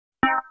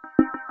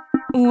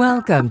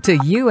Welcome to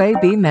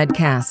UAB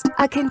Medcast,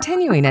 a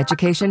continuing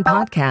education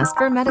podcast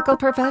for medical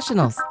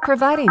professionals,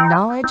 providing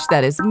knowledge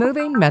that is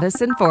moving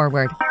medicine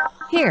forward.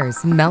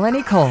 Here's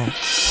Melanie Cole.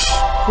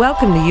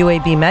 Welcome to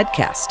UAB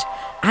Medcast.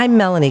 I'm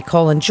Melanie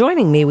Cole, and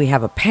joining me we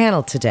have a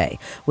panel today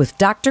with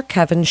Dr.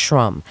 Kevin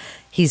Schrum.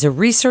 He's a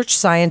Research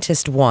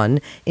Scientist 1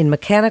 in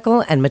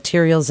Mechanical and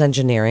Materials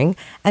Engineering,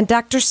 and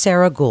Dr.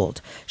 Sarah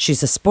Gould.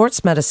 She's a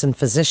sports medicine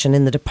physician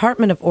in the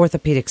Department of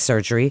Orthopedic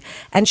Surgery,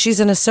 and she's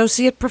an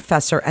associate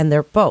professor, and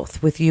they're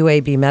both with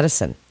UAB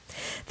Medicine.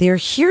 They're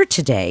here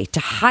today to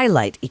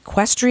highlight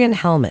equestrian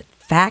helmet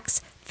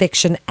facts,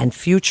 fiction, and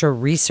future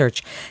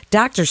research.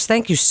 Doctors,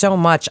 thank you so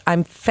much.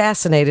 I'm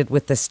fascinated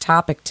with this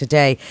topic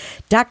today.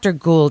 Dr.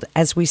 Gould,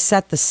 as we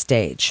set the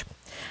stage,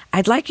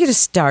 I'd like you to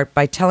start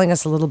by telling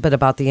us a little bit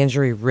about the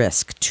injury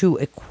risk to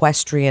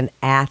equestrian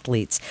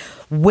athletes.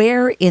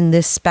 Where in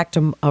this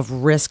spectrum of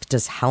risk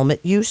does helmet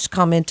use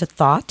come into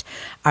thought?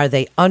 Are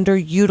they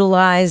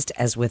underutilized,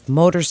 as with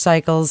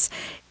motorcycles?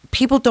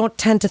 People don't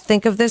tend to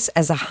think of this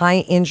as a high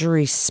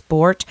injury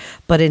sport,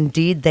 but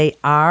indeed they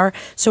are.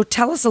 So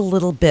tell us a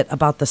little bit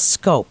about the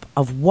scope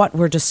of what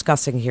we're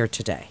discussing here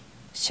today.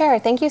 Sure.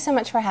 Thank you so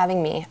much for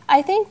having me.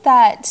 I think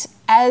that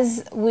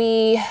as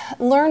we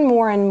learn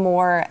more and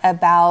more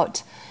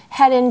about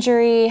head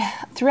injury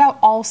throughout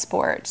all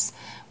sports,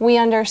 we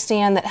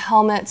understand that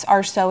helmets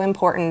are so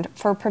important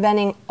for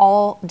preventing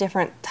all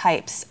different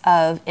types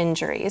of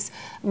injuries,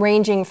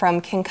 ranging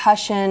from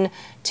concussion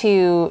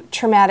to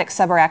traumatic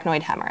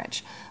subarachnoid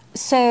hemorrhage.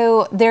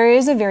 So there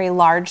is a very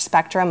large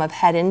spectrum of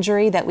head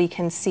injury that we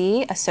can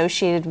see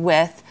associated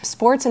with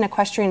sports and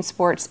equestrian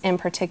sports in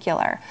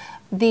particular.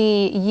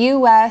 The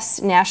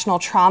U.S. National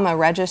Trauma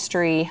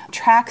Registry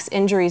tracks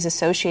injuries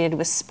associated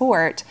with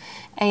sport,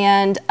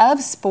 and of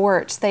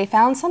sports, they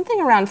found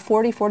something around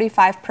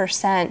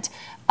 40-45%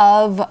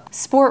 of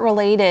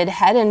sport-related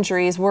head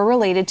injuries were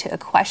related to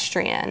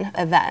equestrian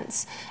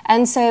events.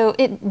 And so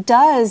it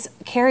does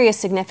carry a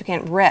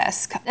significant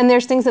risk. And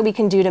there's things that we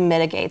can do to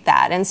mitigate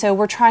that. And so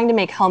we're trying to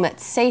make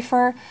helmets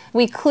safer.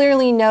 We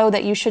clearly know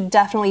that you should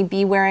definitely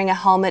be wearing a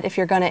helmet if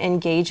you're going to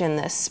engage in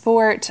this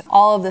sport.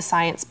 All of the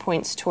science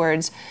points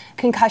towards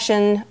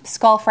concussion,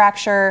 skull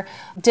fracture,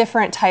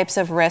 different types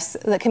of risks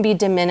that can be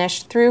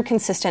diminished through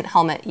consistent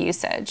helmet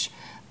usage.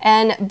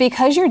 And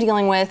because you're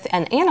dealing with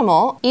an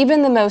animal,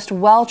 even the most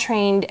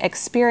well-trained,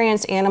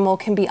 experienced animal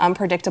can be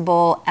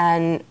unpredictable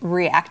and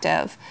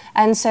reactive.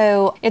 And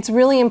so it's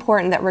really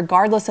important that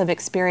regardless of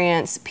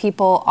experience,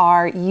 people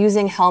are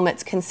using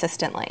helmets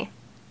consistently.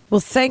 Well,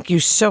 thank you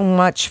so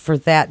much for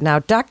that. Now,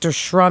 Dr.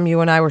 Schrum,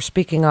 you and I were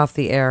speaking off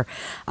the air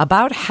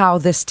about how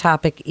this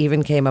topic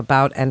even came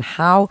about and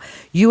how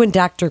you and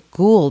Dr.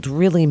 Gould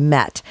really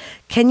met.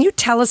 Can you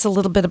tell us a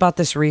little bit about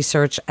this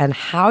research and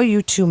how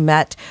you two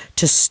met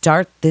to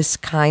start this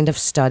kind of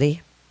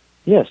study?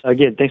 Yes.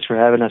 Again, thanks for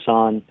having us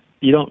on.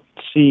 You don't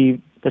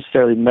see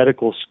necessarily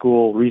medical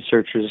school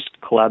researchers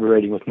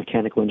collaborating with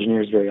mechanical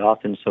engineers very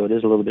often, so it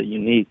is a little bit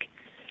unique.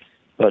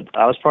 But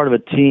I was part of a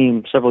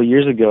team several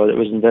years ago that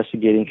was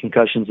investigating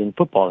concussions in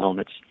football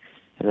helmets.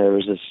 And there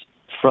was this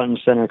front and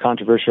center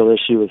controversial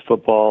issue with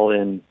football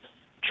and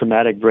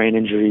traumatic brain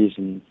injuries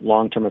and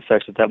long-term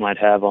effects that might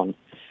have on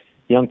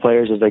young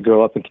players as they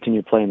grow up and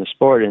continue playing the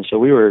sport. And so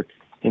we were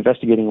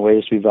investigating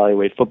ways to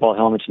evaluate football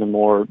helmets in a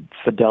more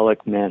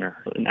fidelic manner,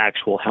 an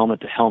actual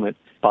helmet-to-helmet,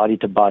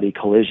 body-to-body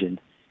collision.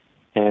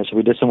 And so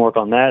we did some work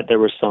on that. There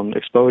was some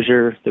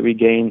exposure that we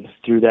gained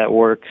through that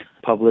work,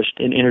 published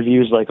in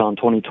interviews like on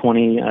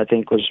 2020, I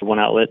think was one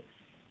outlet.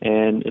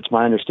 And it's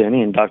my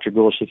understanding, and Dr.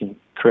 Gould, she can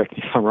correct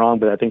me if I'm wrong,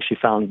 but I think she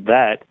found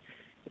that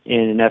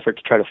in an effort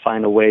to try to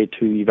find a way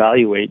to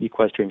evaluate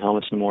equestrian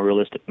helmets in a more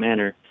realistic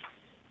manner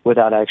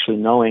without actually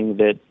knowing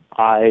that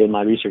I and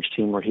my research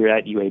team were here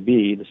at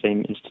UAB, the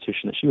same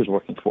institution that she was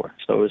working for.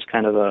 So it was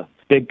kind of a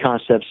big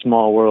concept,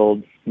 small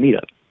world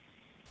meetup.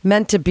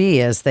 Meant to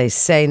be, as they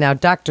say. Now,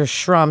 Dr.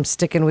 Schrum,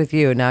 sticking with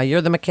you. Now, you're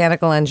the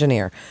mechanical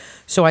engineer.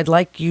 So I'd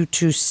like you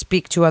to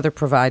speak to other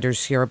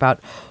providers here about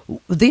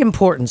the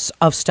importance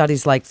of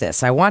studies like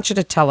this. I want you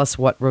to tell us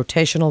what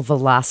rotational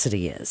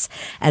velocity is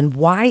and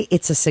why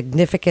it's a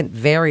significant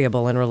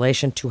variable in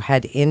relation to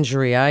head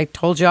injury. I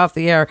told you off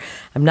the air,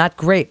 I'm not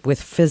great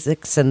with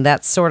physics and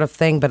that sort of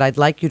thing, but I'd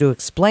like you to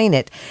explain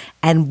it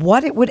and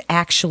what it would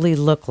actually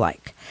look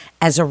like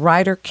as a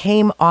rider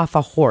came off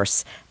a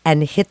horse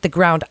and hit the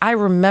ground. I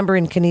remember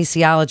in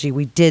kinesiology,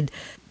 we did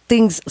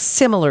things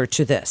similar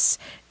to this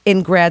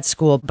in grad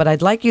school, but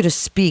I'd like you to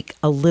speak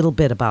a little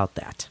bit about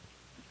that.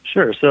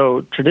 Sure.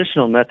 So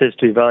traditional methods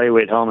to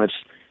evaluate helmets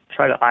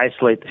try to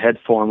isolate the head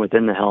form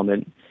within the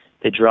helmet.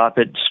 They drop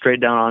it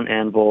straight down on an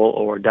anvil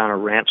or down a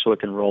ramp so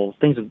it can roll,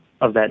 things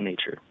of that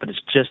nature. But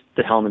it's just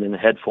the helmet in the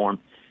head form.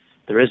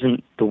 There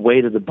isn't the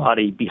weight of the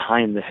body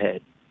behind the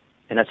head,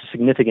 and that's a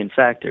significant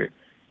factor.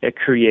 It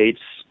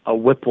creates a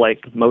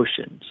whip-like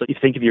motion. So you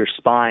think of your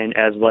spine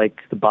as like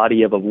the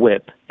body of a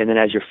whip, and then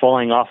as you're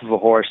falling off of a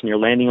horse and you're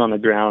landing on the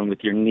ground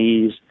with your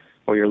knees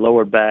or your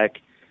lower back,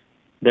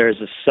 there is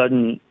a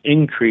sudden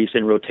increase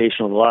in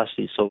rotational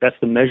velocity. So that's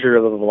the measure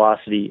of a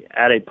velocity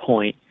at a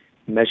point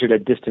measured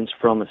at distance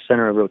from the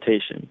center of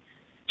rotation.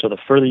 So the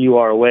further you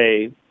are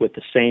away with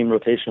the same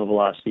rotational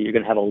velocity, you're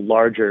going to have a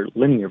larger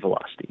linear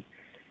velocity.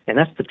 And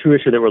that's the true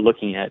issue that we're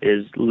looking at,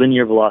 is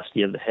linear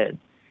velocity of the head.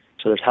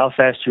 So there's how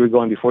fast you were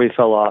going before you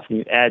fell off, and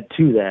you add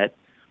to that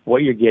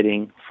what you're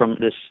getting from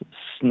this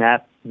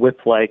snap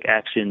whip-like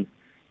action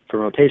for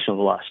rotational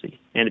velocity.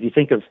 And if you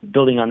think of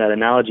building on that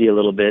analogy a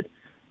little bit,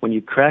 when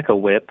you crack a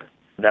whip,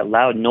 that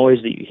loud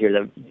noise that you hear,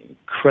 that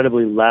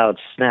incredibly loud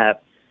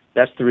snap,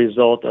 that's the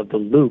result of the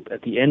loop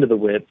at the end of the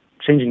whip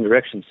changing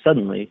direction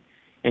suddenly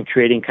and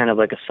creating kind of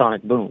like a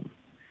sonic boom.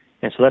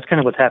 And so that's kind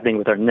of what's happening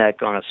with our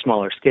neck on a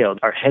smaller scale.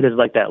 Our head is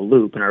like that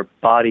loop, and our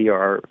body or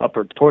our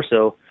upper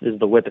torso is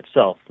the whip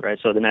itself, right?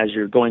 So then as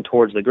you're going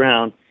towards the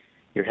ground,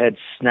 your head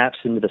snaps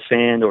into the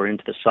sand or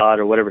into the sod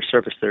or whatever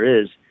surface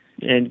there is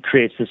and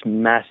creates this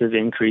massive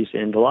increase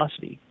in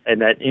velocity.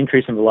 And that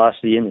increase in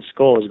velocity in the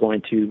skull is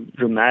going to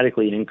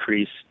dramatically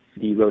increase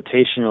the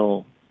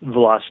rotational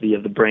velocity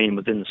of the brain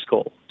within the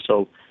skull.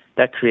 So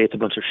that creates a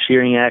bunch of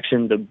shearing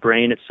action. The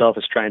brain itself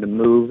is trying to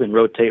move and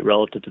rotate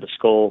relative to the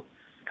skull,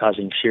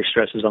 causing shear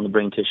stresses on the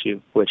brain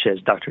tissue, which, as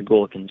Dr.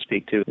 Gould can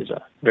speak to, is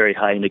a very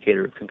high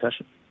indicator of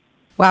concussion.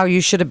 Wow,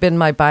 you should have been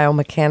my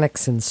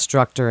biomechanics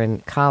instructor in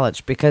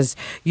college, because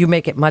you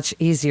make it much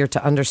easier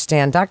to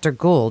understand. Dr.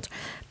 Gould,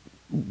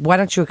 why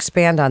don't you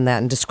expand on that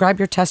and describe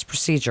your test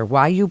procedure,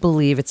 why you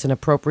believe it's an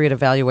appropriate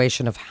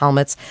evaluation of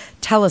helmets.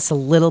 Tell us a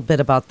little bit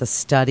about the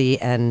study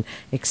and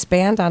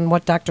expand on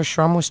what Dr.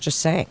 Shrum was just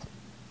saying.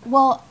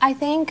 Well, I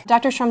think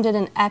Dr. Shrum did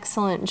an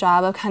excellent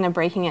job of kind of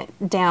breaking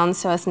it down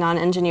so us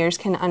non-engineers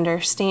can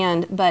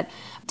understand. But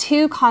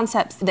two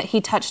concepts that he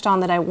touched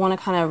on that I want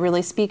to kind of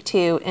really speak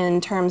to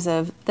in terms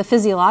of the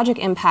physiologic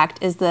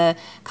impact is the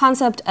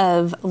concept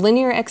of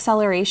linear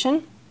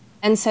acceleration.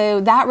 And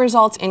so that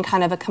results in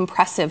kind of a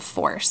compressive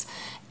force.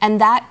 And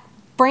that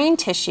brain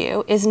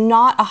tissue is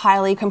not a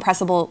highly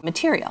compressible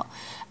material.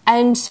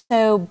 And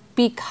so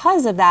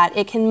because of that,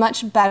 it can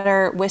much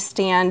better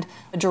withstand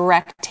a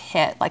direct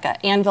hit, like an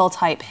anvil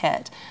type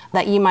hit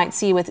that you might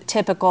see with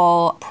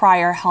typical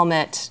prior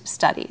helmet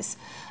studies.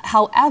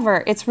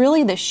 However, it's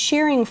really the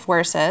shearing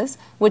forces,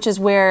 which is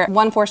where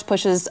one force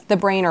pushes the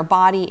brain or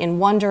body in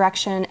one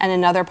direction and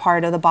another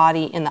part of the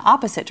body in the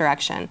opposite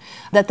direction,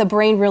 that the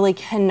brain really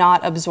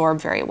cannot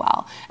absorb very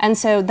well. And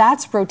so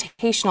that's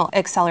rotational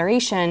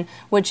acceleration,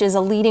 which is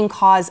a leading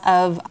cause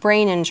of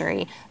brain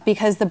injury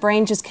because the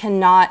brain just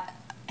cannot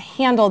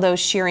handle those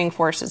shearing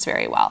forces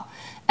very well.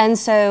 And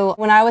so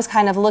when I was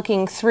kind of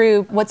looking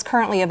through what's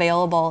currently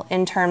available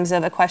in terms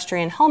of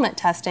equestrian helmet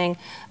testing,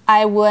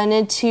 I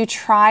wanted to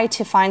try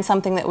to find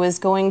something that was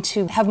going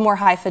to have more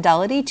high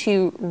fidelity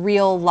to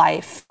real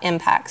life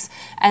impacts.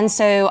 And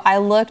so I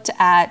looked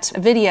at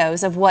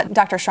videos of what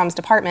Dr. Shrum's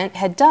department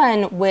had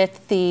done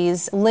with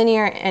these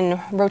linear and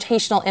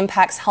rotational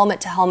impacts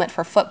helmet to helmet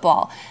for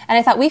football. And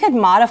I thought we could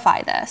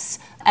modify this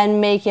and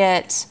make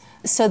it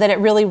so that it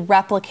really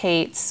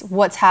replicates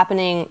what's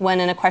happening when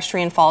an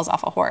equestrian falls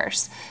off a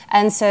horse.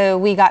 And so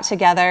we got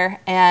together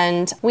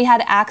and we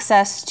had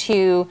access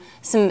to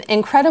some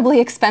incredibly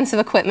expensive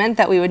equipment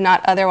that we would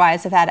not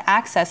otherwise have had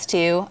access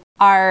to.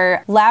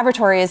 Our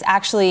laboratory is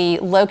actually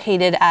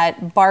located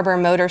at Barber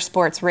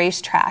Motorsports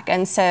Racetrack,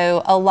 and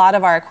so a lot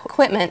of our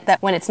equipment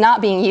that when it's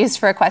not being used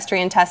for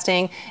equestrian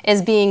testing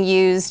is being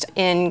used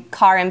in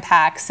car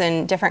impacts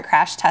and different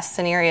crash test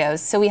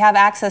scenarios. So we have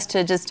access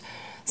to just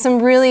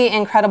some really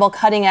incredible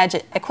cutting-edge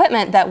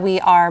equipment that we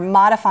are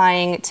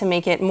modifying to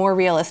make it more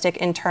realistic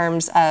in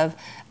terms of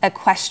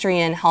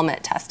equestrian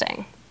helmet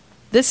testing.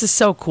 This is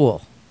so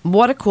cool.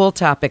 What a cool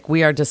topic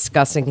we are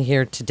discussing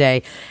here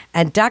today.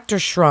 And Dr.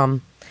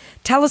 Shrum,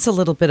 tell us a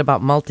little bit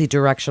about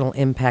multi-directional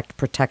impact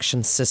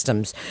protection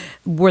systems.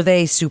 Were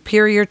they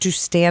superior to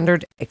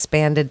standard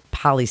expanded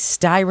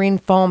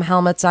polystyrene foam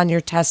helmets on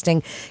your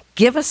testing?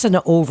 Give us an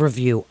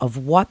overview of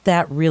what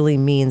that really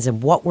means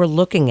and what we're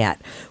looking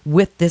at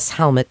with this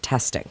helmet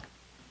testing.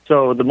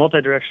 So the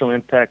multi-directional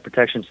impact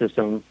protection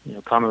system,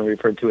 commonly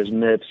referred to as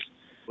MIPS,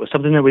 was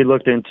something that we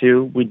looked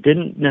into. We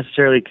didn't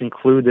necessarily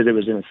conclude that it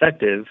was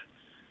ineffective,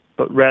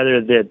 but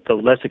rather that the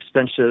less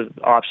expensive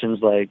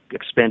options like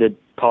expanded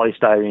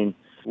polystyrene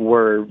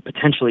were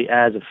potentially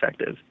as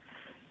effective.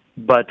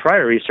 But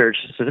prior research,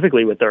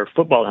 specifically with our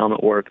football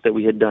helmet work that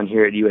we had done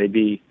here at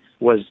UAB,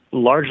 was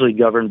largely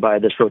governed by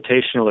this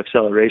rotational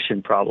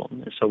acceleration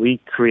problem. And so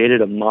we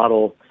created a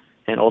model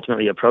and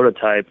ultimately a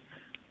prototype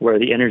where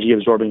the energy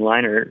absorbing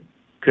liner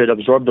could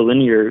absorb the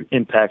linear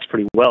impacts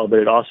pretty well, but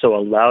it also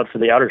allowed for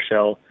the outer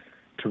shell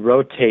to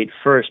rotate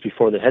first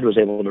before the head was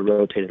able to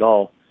rotate at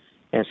all.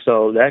 And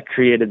so that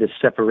created this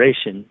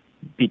separation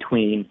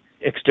between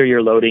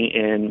exterior loading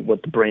and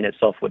what the brain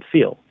itself would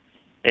feel.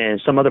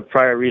 And some other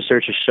prior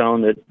research has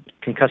shown that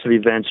concussive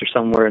events are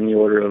somewhere in the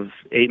order of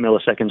 8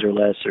 milliseconds or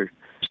less, or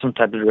some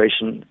type of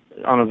duration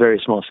on a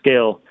very small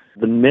scale.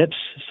 The MIPS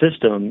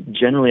system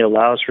generally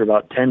allows for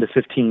about 10 to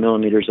 15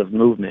 millimeters of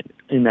movement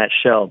in that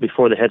shell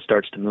before the head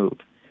starts to move.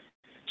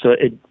 So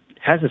it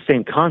has the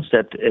same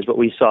concept as what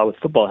we saw with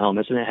football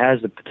helmets, and it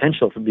has the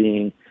potential for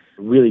being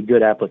really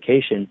good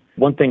application.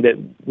 One thing that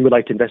we would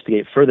like to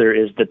investigate further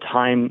is the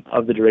time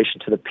of the duration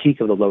to the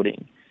peak of the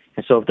loading.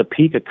 And so if the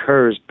peak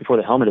occurs before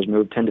the helmet is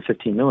moved 10 to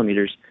 15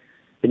 millimeters,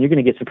 then you're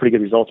going to get some pretty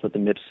good results with the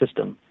MIPS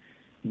system.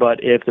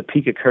 But if the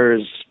peak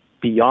occurs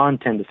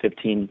beyond 10 to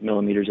 15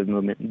 millimeters of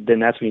movement, then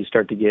that's when you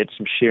start to get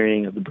some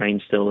shearing of the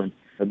brain still, and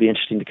it'll be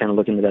interesting to kind of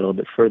look into that a little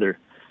bit further.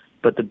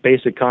 But the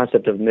basic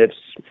concept of MIPS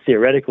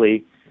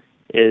theoretically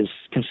is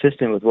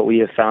consistent with what we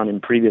have found in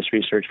previous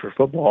research for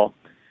football,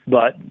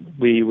 but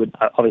we would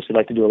obviously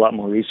like to do a lot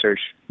more research.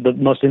 The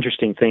most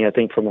interesting thing, I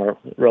think, from our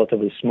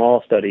relatively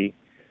small study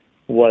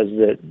was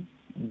that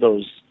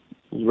those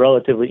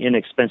relatively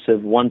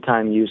inexpensive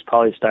one-time use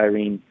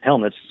polystyrene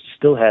helmets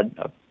still had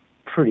a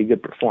pretty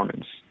good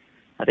performance.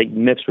 I think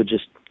MIPS would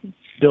just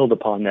build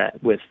upon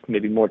that with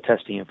maybe more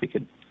testing if we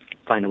could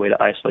find a way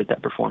to isolate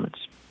that performance.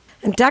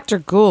 And Dr.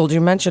 Gould, you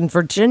mentioned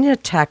Virginia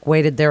Tech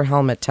weighted their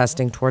helmet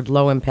testing toward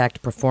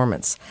low-impact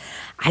performance.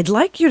 I'd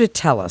like you to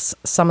tell us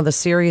some of the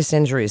serious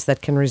injuries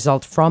that can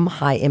result from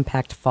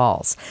high-impact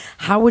falls.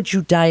 How would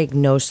you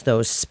diagnose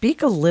those?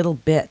 Speak a little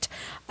bit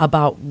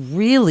about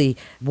really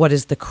what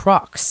is the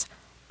crux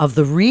of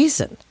the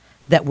reason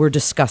that we're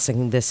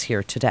discussing this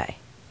here today.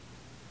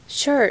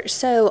 Sure.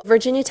 So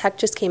Virginia Tech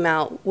just came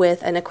out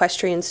with an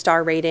equestrian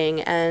star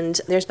rating, and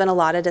there's been a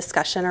lot of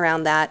discussion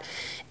around that.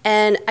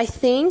 And I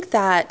think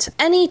that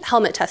any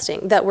helmet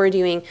testing that we're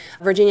doing,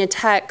 Virginia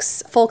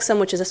Tech's, Folksam,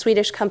 which is a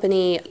Swedish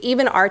company,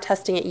 even our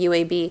testing at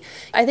UAB,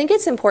 I think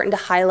it's important to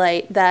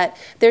highlight that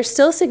there's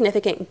still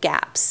significant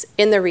gaps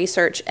in the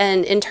research.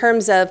 And in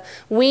terms of,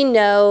 we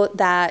know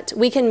that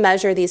we can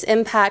measure these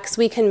impacts,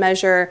 we can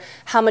measure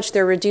how much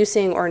they're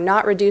reducing or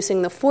not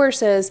reducing the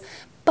forces,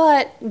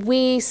 but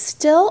we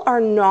still are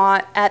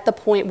not at the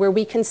point where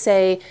we can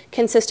say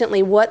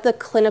consistently what the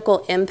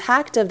clinical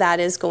impact of that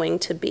is going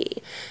to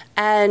be.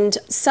 And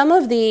some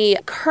of the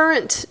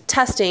current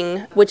testing,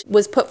 which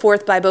was put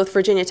forth by both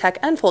Virginia Tech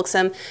and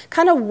Folksam,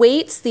 kind of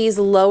weights these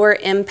lower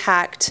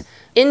impact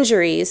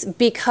injuries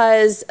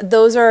because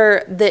those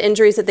are the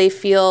injuries that they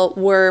feel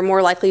were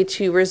more likely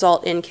to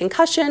result in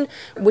concussion,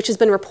 which has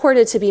been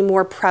reported to be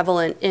more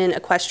prevalent in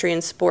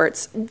equestrian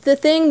sports. The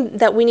thing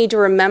that we need to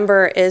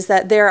remember is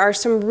that there are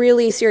some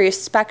really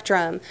serious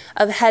spectrum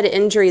of head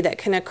injury that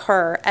can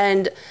occur,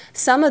 and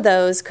some of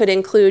those could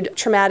include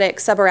traumatic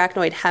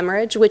subarachnoid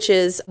hemorrhage, which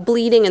is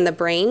bleeding in the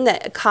brain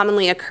that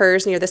commonly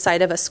occurs near the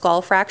site of a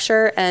skull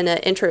fracture and an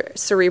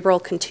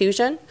intracerebral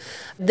contusion.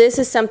 This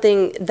is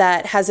something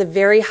that has a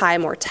very high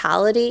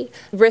mortality.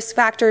 Risk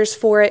factors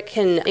for it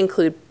can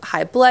include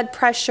high blood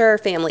pressure,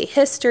 family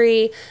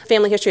history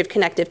of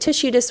connective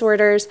tissue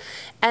disorders,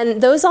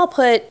 and those all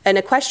put an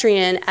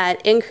equestrian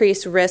at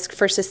increased risk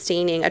for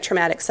sustaining a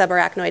traumatic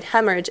subarachnoid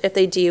hemorrhage if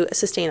they do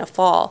sustain a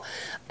fall.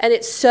 And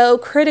it's so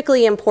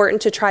critically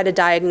important to try to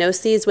diagnose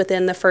these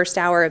within the first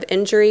hour of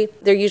injury.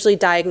 They're usually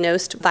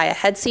diagnosed via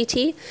head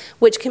CT,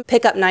 which can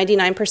pick up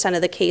 99%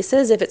 of the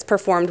cases if it's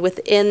performed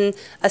within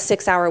a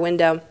 6-hour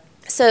window.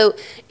 So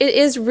it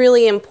is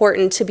really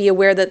important to be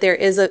aware that there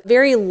is a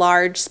very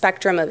large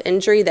spectrum of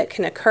injury that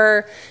can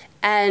occur,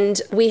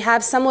 and we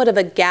have somewhat of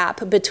a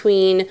gap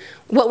between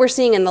what we're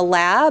seeing in the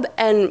lab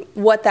and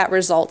what that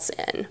results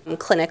in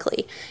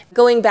clinically.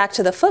 Going back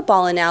to the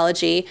football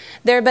analogy,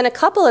 there have been a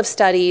couple of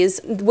studies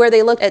where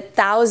they looked at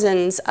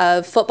thousands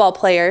of football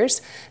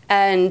players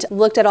and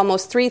looked at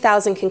almost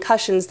 3,000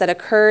 concussions that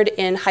occurred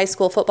in high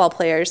school football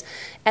players,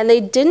 and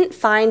they didn't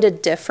find a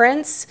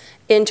difference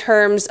in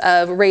terms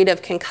of rate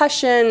of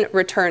concussion,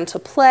 return to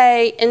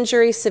play,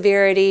 injury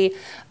severity,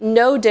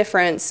 no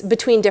difference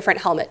between different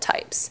helmet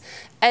types.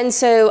 And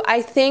so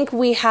I think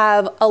we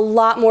have a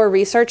lot more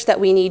research that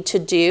we need to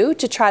do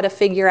to try to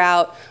figure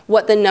out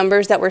what the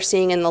numbers that we're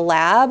seeing in the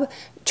lab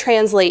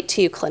translate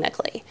to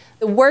clinically.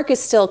 The work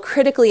is still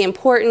critically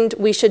important.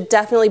 We should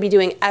definitely be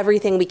doing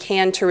everything we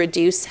can to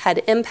reduce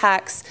head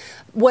impacts.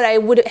 What I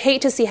would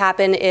hate to see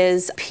happen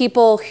is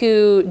people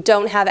who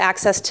don't have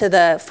access to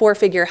the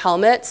 4-figure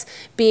helmets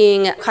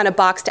being kind of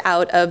boxed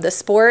out of the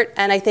sport.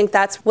 And I think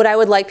that's what I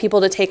would like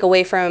people to take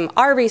away from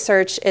our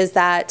research, is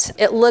that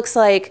it looks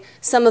like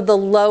some of the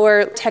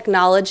lower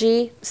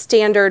technology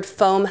standard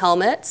foam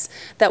helmets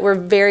that were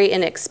very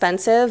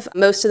inexpensive,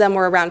 most of them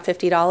were around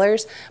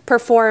 $50,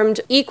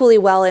 performed equally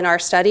well in our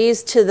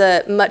studies to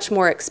the much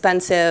more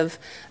expensive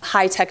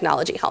high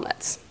technology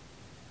helmets.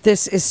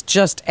 This is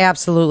just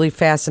absolutely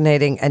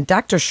fascinating. And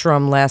Dr.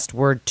 Shrum, last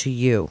word to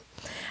you.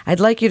 I'd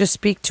like you to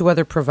speak to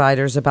other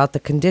providers about the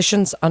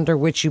conditions under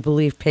which you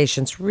believe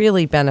patients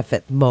really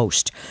benefit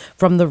most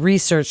from the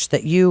research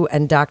that you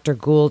and Dr.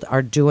 Gould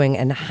are doing,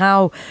 and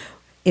how,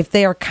 if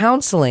they are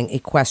counseling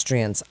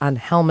equestrians on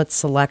helmet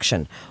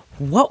selection,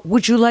 what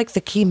would you like the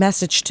key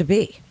message to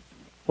be?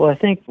 Well, I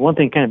think one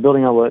thing, kind of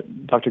building on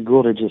what Dr.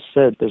 Gould had just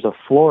said, there's a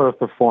floor of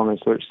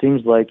performance where it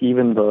seems like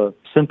even the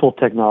simple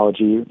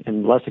technology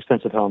and less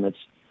expensive helmets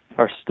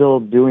are still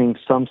doing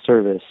some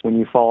service when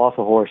you fall off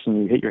a horse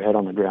and you hit your head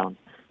on the ground.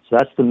 So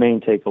that's the main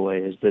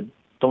takeaway, is that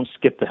don't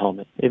skip the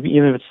helmet.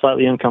 Even if it's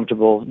slightly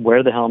uncomfortable,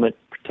 wear the helmet,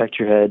 protect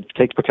your head,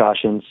 take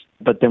precautions.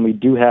 But then we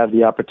do have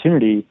the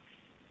opportunity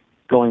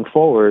going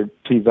forward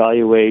to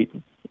evaluate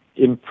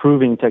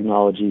improving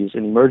technologies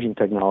and emerging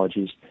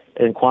technologies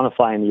and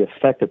quantifying the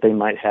effect that they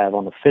might have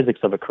on the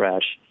physics of a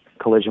crash,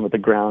 collision with the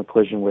ground,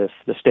 collision with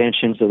the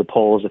stanchions or the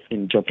poles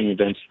in jumping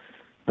events.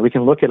 And we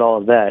can look at all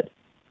of that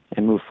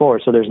and move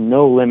forward. So there's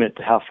no limit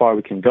to how far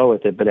we can go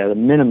with it, but at a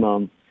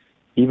minimum,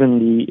 even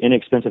the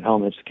inexpensive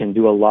helmets can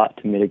do a lot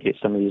to mitigate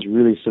some of these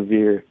really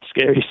severe,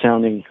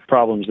 scary-sounding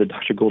problems that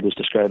Dr. Gould was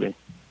describing.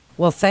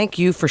 Well, thank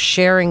you for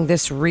sharing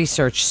this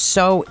research.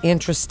 So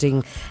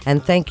interesting.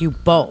 And thank you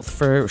both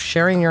for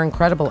sharing your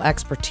incredible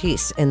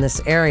expertise in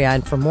this area.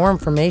 And for more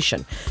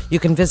information, you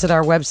can visit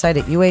our website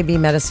at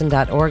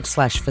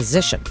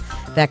uabmedicine.org/physician.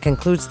 That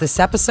concludes this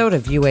episode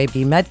of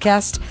UAB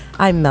Medcast.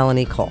 I'm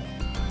Melanie Cole.